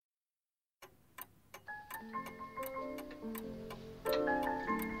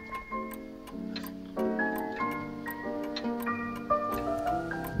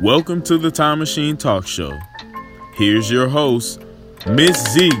Welcome to the Time Machine Talk Show. Here's your host, Miss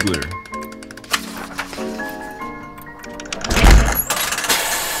Ziegler.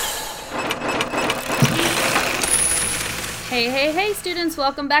 Hey students,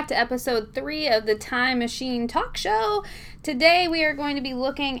 welcome back to episode 3 of the Time Machine Talk Show. Today we are going to be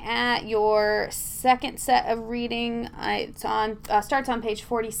looking at your second set of reading. It's on starts on page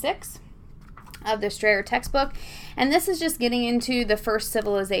 46 of the Strayer textbook, and this is just getting into the first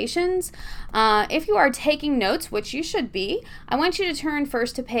civilizations. If you are taking notes, which you should be, I want you to turn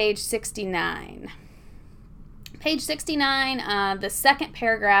first to page 69. Page 69, the second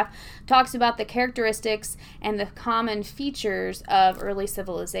paragraph, talks about the characteristics and the common features of early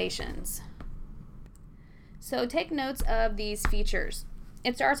civilizations. So take notes of these features.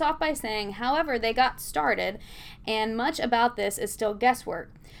 It starts off by saying, however, they got started, and much about this is still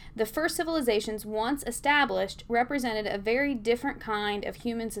guesswork. The first civilizations once established represented a very different kind of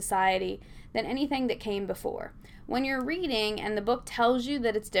human society than anything that came before. When you're reading and the book tells you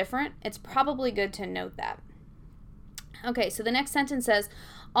that it's different, it's probably good to note that. Okay, so the next sentence says,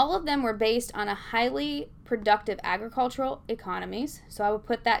 all of them were based on a highly productive agricultural economies. So I would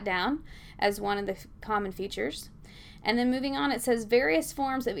put that down as one of the common features. And then moving on, it says various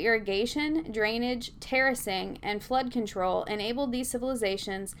forms of irrigation, drainage, terracing, and flood control enabled these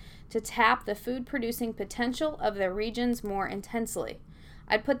civilizations to tap the food-producing potential of their regions more intensely.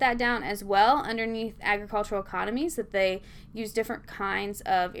 I'd put that down as well underneath agricultural economies, that they use different kinds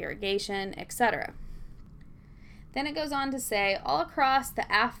of irrigation, etc. Then it goes on to say, all across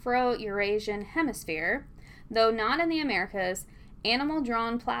the Afro-Eurasian hemisphere, though not in the Americas,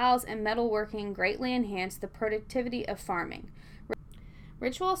 animal-drawn plows and metalworking greatly enhanced the productivity of farming.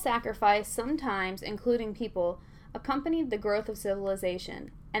 Ritual sacrifice, sometimes including people, accompanied the growth of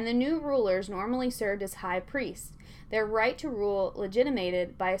civilization, and the new rulers normally served as high priests, their right to rule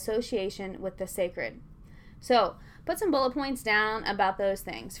legitimated by association with the sacred. So, put some bullet points down about those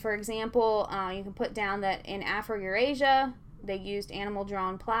things. For example, you can put down that in Afro-Eurasia, they used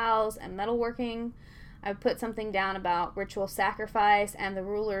animal-drawn plows and metalworking. I put something down about ritual sacrifice and the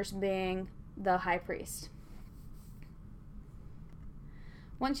rulers being the high priest.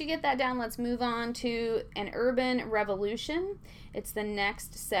 Once you get that down, let's move on to an urban revolution. It's the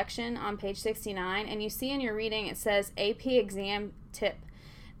next section on page 69, and you see in your reading it says AP exam tip.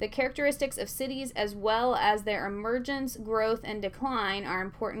 The characteristics of cities as well as their emergence, growth, and decline are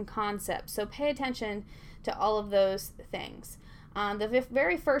important concepts, so pay attention to all of those things. The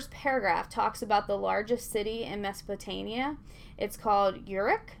very first paragraph talks about the largest city in Mesopotamia. It's called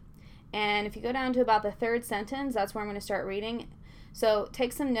Uruk, and if you go down to about the third sentence, that's where I'm going to start reading. So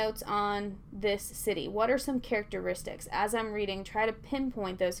take some notes on this city. What are some characteristics? As I'm reading, try to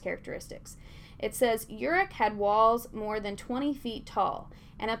pinpoint those characteristics. It says, Uruk had walls more than 20 feet tall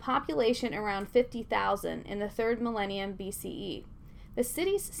and a population around 50,000 in the 3rd millennium BCE. The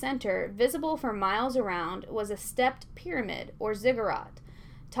city's center, visible for miles around, was a stepped pyramid, or ziggurat,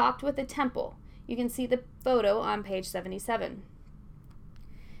 topped with a temple. You can see the photo on page 77.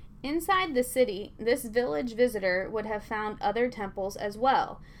 Inside the city, this village visitor would have found other temples as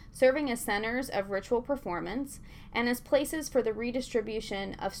well, serving as centers of ritual performance and as places for the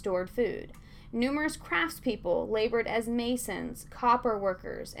redistribution of stored food. Numerous craftspeople labored as masons, copper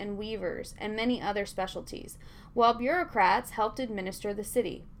workers, and weavers, and many other specialties, while bureaucrats helped administer the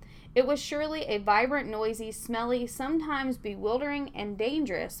city. It was surely a vibrant, noisy, smelly, sometimes bewildering and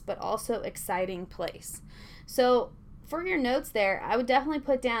dangerous, but also exciting place. So, for your notes there, I would definitely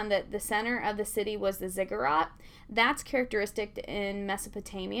put down that the center of the city was the ziggurat. That's characteristic in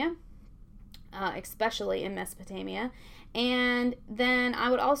Mesopotamia, especially in Mesopotamia. And then I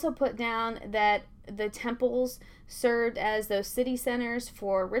would also put down that the temples served as those city centers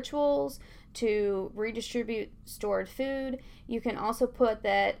for rituals to redistribute stored food. You can also put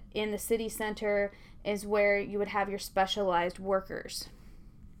that in the city center is where you would have your specialized workers.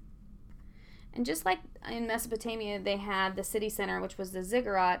 And just like in Mesopotamia, they had the city center, which was the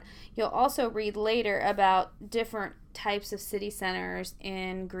ziggurat, you'll also read later about different types of city centers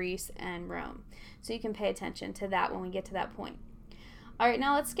in Greece and Rome. So you can pay attention to that when we get to that point. All right,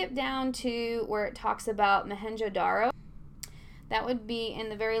 now let's skip down to where it talks about Mohenjo-Daro. That would be in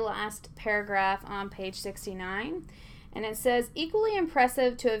the very last paragraph on page 69. And it says, equally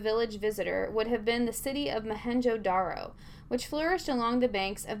impressive to a village visitor would have been the city of Mohenjo-Daro, which flourished along the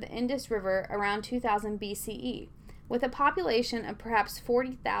banks of the Indus River around 2000 BCE. With a population of perhaps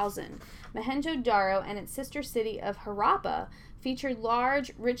 40,000, Mohenjo-Daro and its sister city of Harappa featured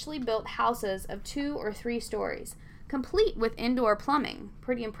large, richly built houses of 2 or 3 stories, complete with indoor plumbing,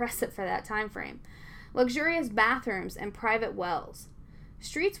 pretty impressive for that time frame, luxurious bathrooms, and private wells.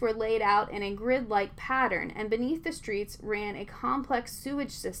 Streets were laid out in a grid-like pattern, and beneath the streets ran a complex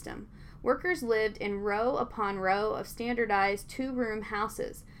sewage system. Workers lived in row upon row of standardized 2-room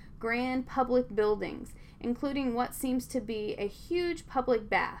houses, grand public buildings, including what seems to be a huge public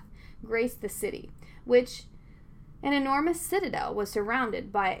bath, graced the city, which an enormous citadel was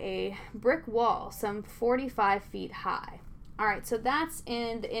surrounded by a brick wall some 45 feet high. All right, so that's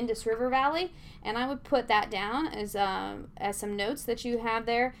in the Indus River Valley, and I would put that down as some notes that you have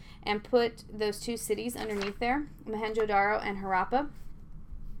there, and put those 2 cities underneath there, Mohenjo-Daro and Harappa.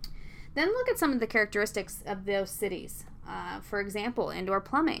 Then look at some of the characteristics of those cities. For example, indoor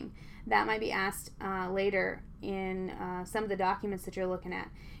plumbing. That might be asked later in some of the documents that you're looking at.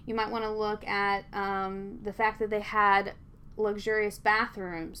 You might want to look at the fact that they had luxurious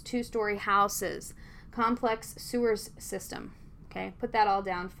bathrooms, 2-story houses, complex sewers system. Okay, put that all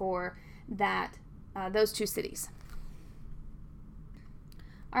down for that those 2 cities.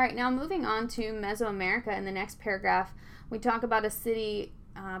 All right, now moving on to Mesoamerica. In the next paragraph, we talk about a city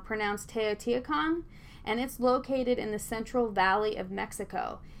pronounced Teotihuacan, and it's located in the Central Valley of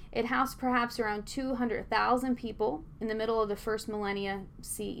Mexico. It housed perhaps around 200,000 people in the middle of the first millennia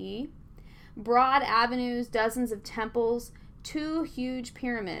CE. Broad avenues, dozens of temples, 2 huge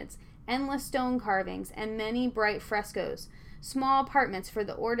pyramids, endless stone carvings, and many bright frescoes. Small apartments for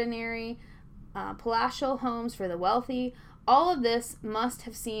the ordinary, palatial homes for the wealthy. All of this must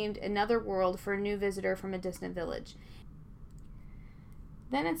have seemed another world for a new visitor from a distant village.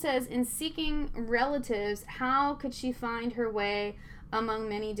 Then it says, in seeking relatives, how could she find her way among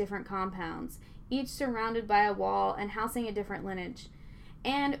many different compounds, each surrounded by a wall and housing a different lineage?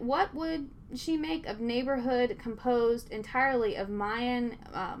 And what would she make of neighborhood composed entirely of Mayan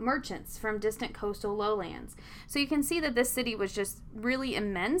merchants from distant coastal lowlands? So you can see that this city was just really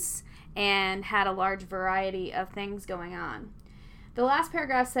immense and had a large variety of things going on. The last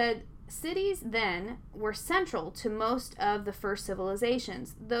paragraph said, cities then were central to most of the first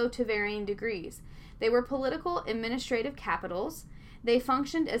civilizations, though to varying degrees. They were political administrative capitals. They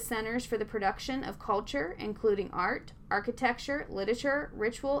functioned as centers for the production of culture, including art, architecture, literature,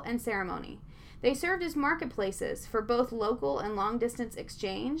 ritual, and ceremony. They served as marketplaces for both local and long-distance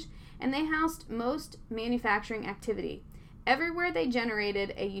exchange, and they housed most manufacturing activity. Everywhere they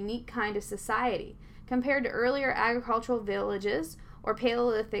generated a unique kind of society, compared to earlier agricultural villages or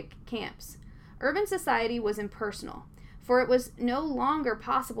Paleolithic camps. Urban society was impersonal, for it was no longer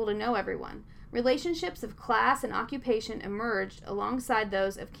possible to know everyone. Relationships of class and occupation emerged alongside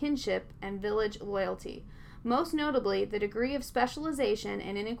those of kinship and village loyalty. Most notably, the degree of specialization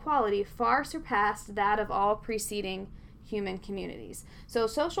and inequality far surpassed that of all preceding human communities. So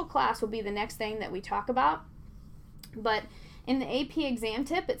social class will be the next thing that we talk about. But in the AP exam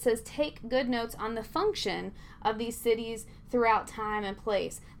tip, it says take good notes on the function of these cities throughout time and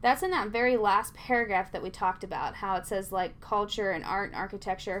place. That's in that very last paragraph that we talked about, how it says like culture and art and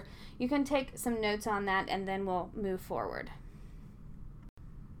architecture. You can take some notes on that and then we'll move forward.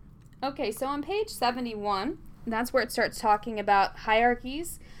 Okay, so on page 71, that's where it starts talking about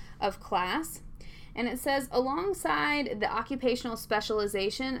hierarchies of class. And it says, alongside the occupational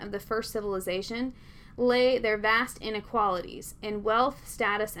specialization of the first civilization lay their vast inequalities in wealth,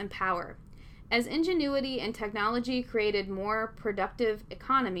 status, and power. As ingenuity and technology created more productive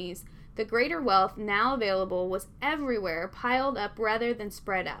economies, the greater wealth now available was everywhere piled up rather than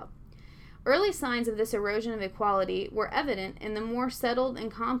spread out. Early signs of this erosion of equality were evident in the more settled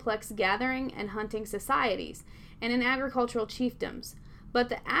and complex gathering and hunting societies and in agricultural chiefdoms, but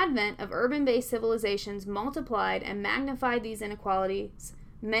the advent of urban-based civilizations multiplied and magnified these inequalities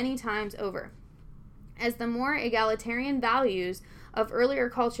many times over, as the more egalitarian values of earlier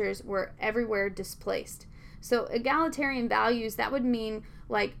cultures were everywhere displaced. So egalitarian values, that would mean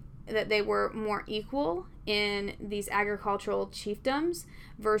like that they were more equal in these agricultural chiefdoms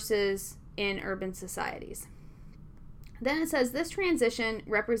versus in urban societies. Then it says this transition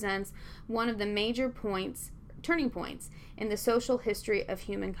represents one of the major turning points in the social history of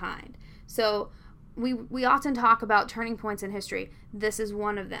humankind. So we often talk about turning points in history. This is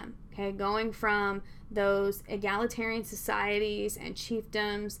one of them. Okay, going from those egalitarian societies and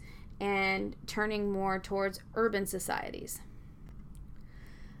chiefdoms and turning more towards urban societies.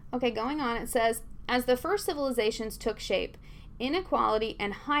 Okay, going on, it says, as the first civilizations took shape, inequality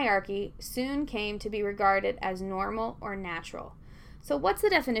and hierarchy soon came to be regarded as normal or natural. So what's the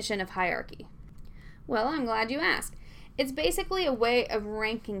definition of hierarchy? Well, I'm glad you asked. It's basically a way of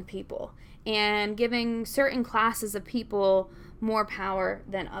ranking people and giving certain classes of people more power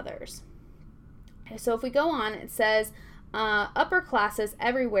than others. So if we go on, it says, upper classes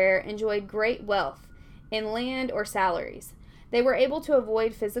everywhere enjoyed great wealth in land or salaries. They were able to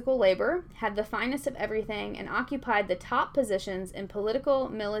avoid physical labor, had the finest of everything, and occupied the top positions in political,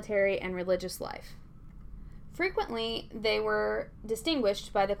 military, and religious life. Frequently, they were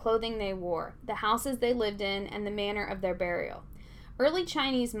distinguished by the clothing they wore, the houses they lived in, and the manner of their burial. Early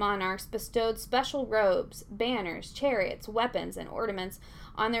Chinese monarchs bestowed special robes, banners, chariots, weapons, and ornaments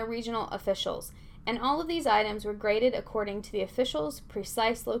on their regional officials, and all of these items were graded according to the official's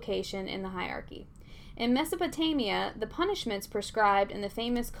precise location in the hierarchy. In Mesopotamia, the punishments prescribed in the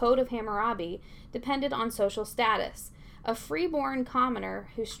famous Code of Hammurabi depended on social status. A freeborn commoner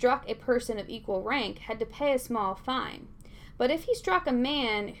who struck a person of equal rank had to pay a small fine. But if he struck a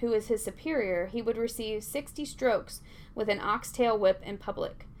man who was his superior, he would receive 60 strokes with an oxtail whip in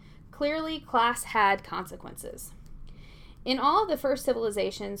public. Clearly, class had consequences. In all of the first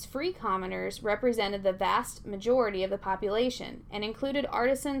civilizations, free commoners represented the vast majority of the population and included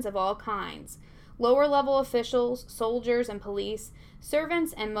artisans of all kinds, lower-level officials, soldiers and police,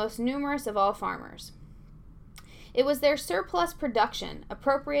 servants, and most numerous of all farmers. It was their surplus production,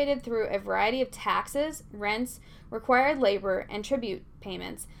 appropriated through a variety of taxes, rents, required labor, and tribute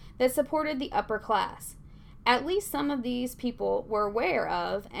payments, that supported the upper class. At least some of these people were aware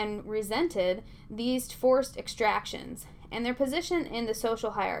of and resented these forced extractions and their position in the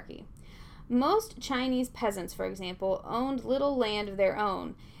social hierarchy. Most Chinese peasants, for example, owned little land of their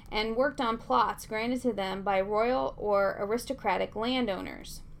own and worked on plots granted to them by royal or aristocratic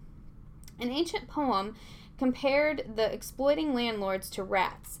landowners. An ancient poem compared the exploiting landlords to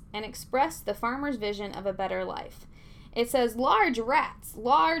rats and expressed the farmer's vision of a better life. It says, large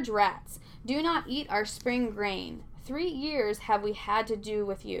rats, do not eat our spring grain. 3 years have we had to do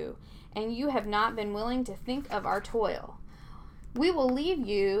with you, and you have not been willing to think of our toil. We will leave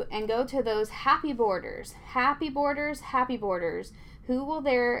you and go to those happy borders, who will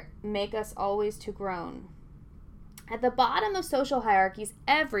there make us always to groan. At the bottom of social hierarchies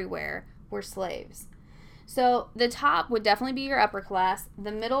everywhere were slaves. So the top would definitely be your upper class.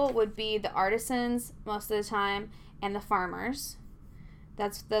 The middle would be the artisans most of the time and the farmers.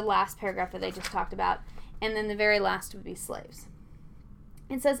 That's the last paragraph that they just talked about. And then the very last would be slaves.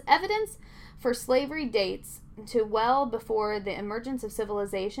 It says evidence for slavery dates to well before the emergence of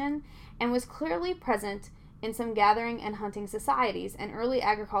civilization and was clearly present in some gathering and hunting societies and early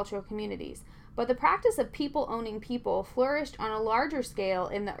agricultural communities. But the practice of people owning people flourished on a larger scale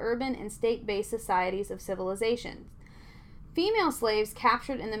in the urban and state-based societies of civilization. Female slaves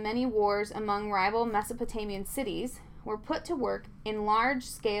captured in the many wars among rival Mesopotamian cities were put to work in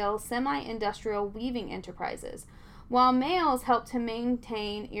large-scale semi-industrial weaving enterprises, while males helped to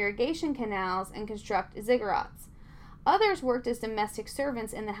maintain irrigation canals and construct ziggurats. Others worked as domestic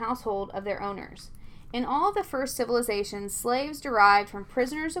servants in the household of their owners. In all of the first civilizations, slaves derived from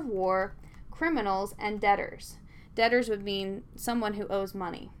prisoners of war, criminals, and debtors. Debtors would mean someone who owes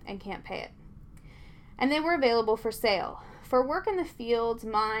money and can't pay it. And they were available for sale, for work in the fields,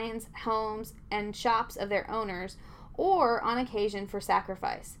 mines, homes, and shops of their owners, or on occasion for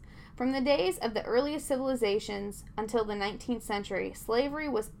sacrifice. From the days of the earliest civilizations until the 19th century, slavery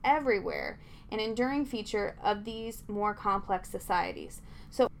was everywhere, an enduring feature of these more complex societies.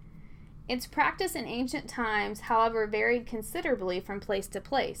 So, its practice in ancient times, however, varied considerably from place to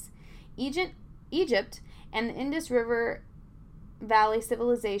place. Egypt and the Indus River Valley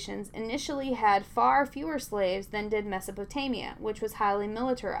civilizations initially had far fewer slaves than did Mesopotamia, which was highly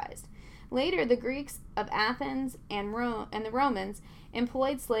militarized. Later, the Greeks of Athens and the Romans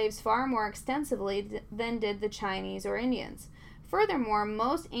employed slaves far more extensively than did the Chinese or Indians. Furthermore,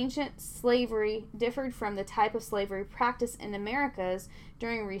 most ancient slavery differed from the type of slavery practiced in the Americas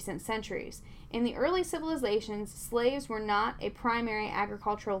during recent centuries. In the early civilizations, slaves were not a primary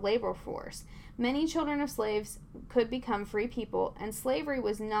agricultural labor force. Many children of slaves could become free people, and slavery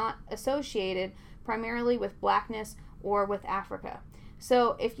was not associated primarily with blackness or with Africa.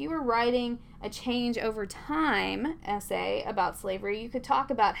 So if you were writing a change over time essay about slavery, you could talk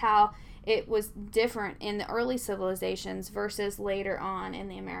about how it was different in the early civilizations versus later on in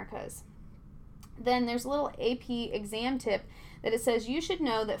the Americas. Then there's a little AP exam tip that it says you should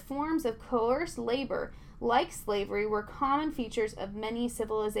know that forms of coerced labor like slavery were common features of many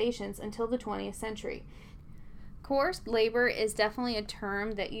civilizations until the 20th century. Coerced labor is definitely a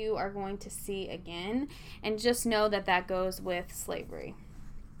term that you are going to see again, and just know that that goes with slavery.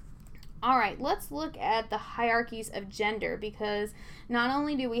 All right, let's look at the hierarchies of gender, because not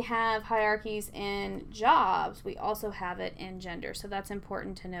only do we have hierarchies in jobs, we also have it in gender, so that's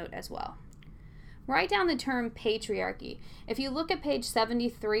important to note as well. write down the term patriarchy. If you look at page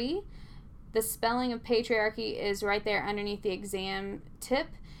 73, the spelling of patriarchy is right there underneath the exam tip,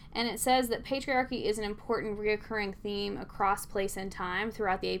 and it says that patriarchy is an important reoccurring theme across place and time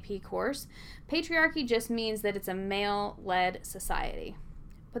throughout the AP course. Patriarchy just means that it's a male-led society.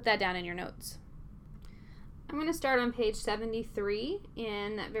 Put that down in your notes. I'm going to start on page 73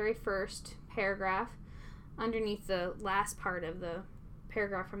 in that very first paragraph underneath the last part of the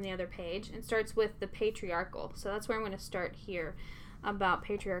paragraph from the other page. It starts with the patriarchal. So that's where I'm going to start here about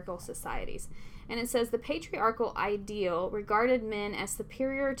patriarchal societies. And it says the patriarchal ideal regarded men as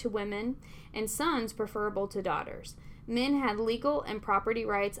superior to women and sons preferable to daughters. Men had legal and property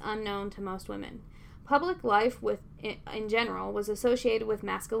rights unknown to most women. Public life in general was associated with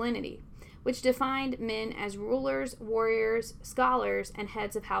masculinity, which defined men as rulers, warriors, scholars, and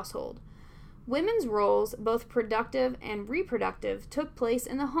heads of household. Women's roles, both productive and reproductive, took place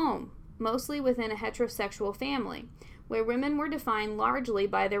in the home, mostly within a heterosexual family, where women were defined largely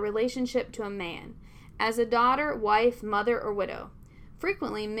by their relationship to a man, as a daughter, wife, mother, or widow.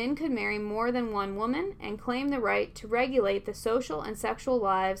 Frequently, men could marry more than one woman and claim the right to regulate the social and sexual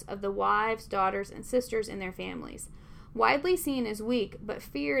lives of the wives, daughters, and sisters in their families. Widely seen as weak, but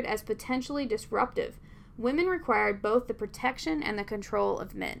feared as potentially disruptive, women required both the protection and the control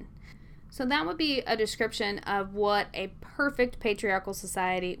of men. So that would be a description of what a perfect patriarchal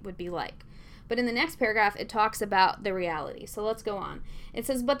society would be like. But in the next paragraph, it talks about the reality. So let's go on. It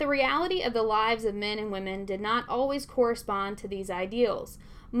says, but the reality of the lives of men and women did not always correspond to these ideals.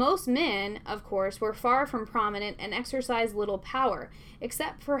 Most men, of course, were far from prominent and exercised little power,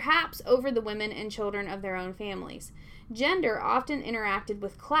 except perhaps over the women and children of their own families. Gender often interacted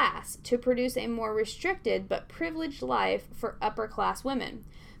with class to produce a more restricted but privileged life for upper-class women,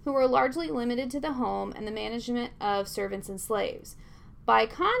 who were largely limited to the home and the management of servants and slaves. By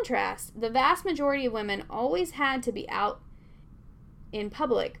contrast, the vast majority of women always had to be out in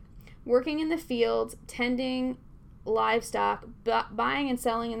public, working in the fields, tending livestock, buying and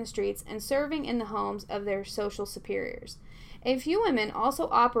selling in the streets, and serving in the homes of their social superiors. A few women also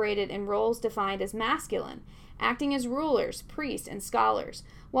operated in roles defined as masculine, acting as rulers, priests, and scholars,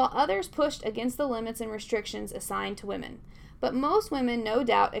 while others pushed against the limits and restrictions assigned to women. But most women, no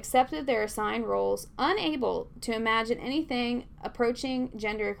doubt, accepted their assigned roles, unable to imagine anything approaching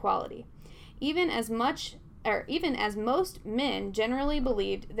gender equality, even as most men generally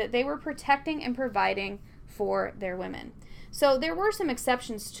believed that they were protecting and providing for their women. So there were some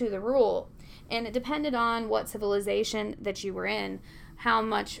exceptions to the rule, and it depended on what civilization that you were in, how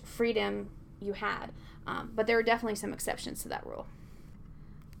much freedom you had. But there were definitely some exceptions to that rule.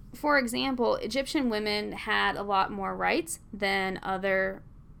 For example, Egyptian women had a lot more rights than other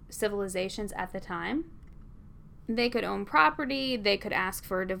civilizations at the time. They could own property, they could ask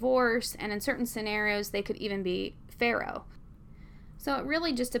for a divorce, and in certain scenarios, they could even be pharaoh. So it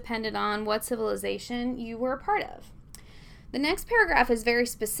really just depended on what civilization you were a part of. The next paragraph is very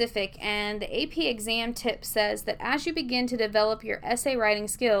specific, and the AP exam tip says that as you begin to develop your essay writing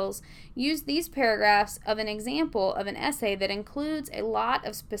skills, use these paragraphs of an example of an essay that includes a lot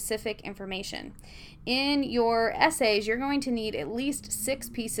of specific information. In your essays, you're going to need at least 6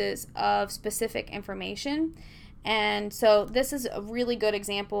 pieces of specific information, and so this is a really good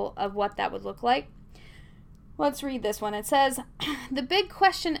example of what that would look like. Let's read this one. It says, the big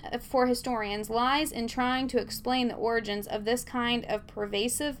question for historians lies in trying to explain the origins of this kind of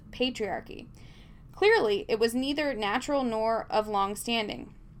pervasive patriarchy. Clearly, it was neither natural nor of long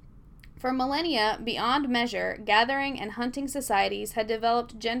standing. For millennia, beyond measure, gathering and hunting societies had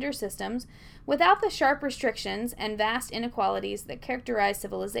developed gender systems without the sharp restrictions and vast inequalities that characterize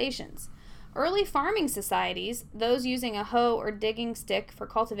civilizations. Early farming societies, those using a hoe or digging stick for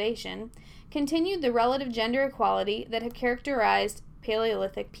cultivation, continued the relative gender equality that had characterized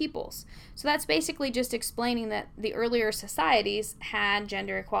Paleolithic peoples. So that's basically just explaining that the earlier societies had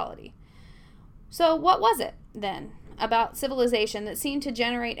gender equality. So what was it, then, about civilization that seemed to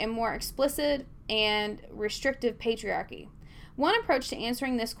generate a more explicit and restrictive patriarchy? One approach to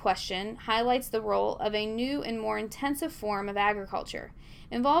answering this question highlights the role of a new and more intensive form of agriculture,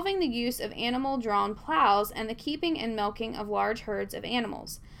 involving the use of animal-drawn plows and the keeping and milking of large herds of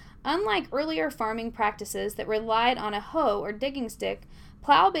animals. Unlike earlier farming practices that relied on a hoe or digging stick,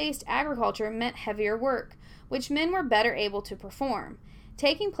 plow-based agriculture meant heavier work, which men were better able to perform,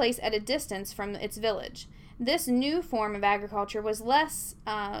 taking place at a distance from its village. This new form of agriculture was less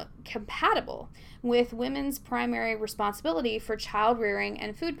compatible with women's primary responsibility for child rearing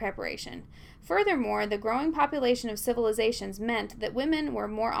and food preparation. Furthermore, the growing population of civilizations meant that women were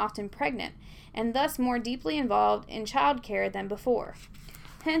more often pregnant and thus more deeply involved in childcare than before.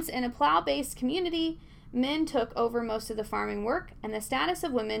 Hence, in a plow-based community, men took over most of the farming work, and the status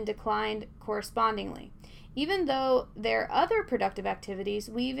of women declined correspondingly. Even though their other productive activities,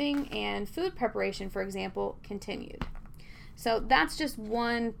 weaving and food preparation, for example, continued. So that's just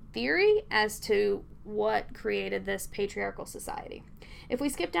one theory as to what created this patriarchal society. If we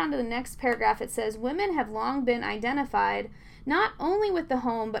skip down to the next paragraph, it says, women have long been identified not only with the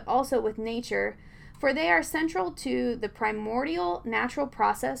home, but also with nature, for they are central to the primordial natural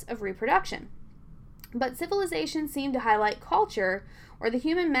process of reproduction. But civilization seemed to highlight culture, or the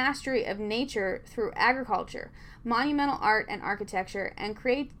human mastery of nature through agriculture, monumental art and architecture, and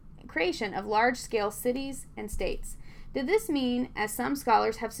creation of large-scale cities and states. Did this mean, as some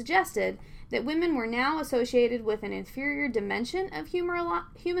scholars have suggested, that women were now associated with an inferior dimension of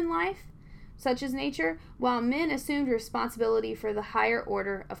human life, such as nature, while men assumed responsibility for the higher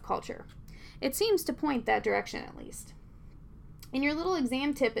order of culture? It seems to point that direction, at least. In your little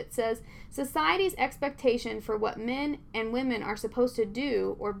exam tip, it says, society's expectation for what men and women are supposed to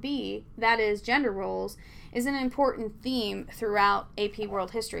do or be, that is, gender roles, is an important theme throughout AP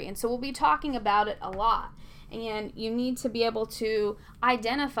World History. And so we'll be talking about it a lot. And you need to be able to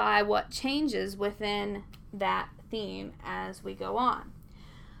identify what changes within that theme as we go on.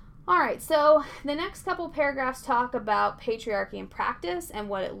 All right, so the next couple paragraphs talk about patriarchy in practice and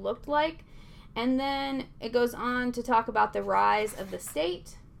what it looked like. And then it goes on to talk about the rise of the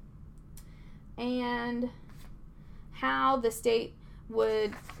state and how the state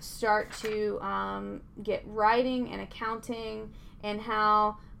would start to get writing and accounting and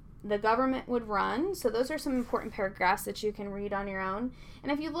how the government would run. So those are some important paragraphs that you can read on your own.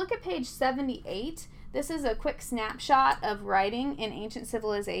 And if you look at page 78, this is a quick snapshot of writing in ancient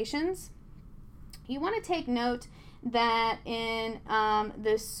civilizations. You want to take note that in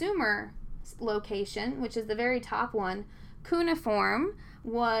the Sumer location, which is the very top one, cuneiform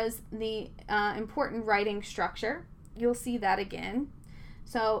was the important writing structure. You'll see that again.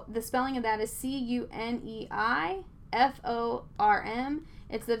 So the spelling of that is Cuneiform.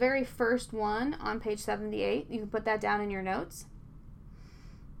 It's the very first one on page 78. You can put that down in your notes.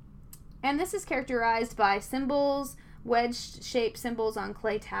 And this is characterized by symbols, wedge-shaped symbols on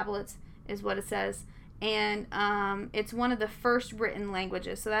clay tablets is what it says. And it's one of the first written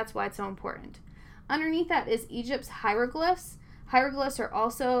languages, so that's why it's so important. Underneath that is Egypt's hieroglyphs. Hieroglyphs are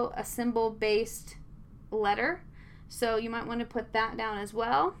also a symbol-based letter, so you might want to put that down as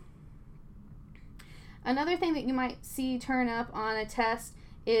well. Another thing that you might see turn up on a test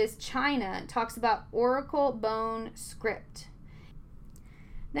is China. It talks about oracle bone script.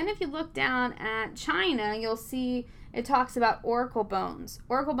 Then if you look down at China, you'll see it talks about oracle bones.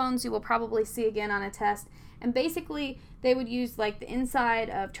 Oracle bones you will probably see again on a test. And basically, they would use like the inside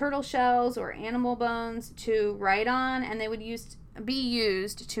of turtle shells or animal bones to write on, and they would be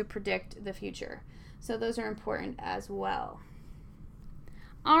used to predict the future. So those are important as well.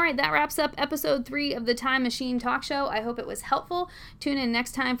 All right, that wraps up episode 3 of the Time Machine Talk Show. I hope it was helpful. Tune in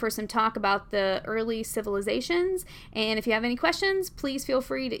next time for some talk about the early civilizations. And if you have any questions, please feel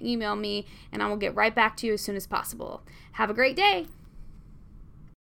free to email me, and I will get right back to you as soon as possible. Have a great day.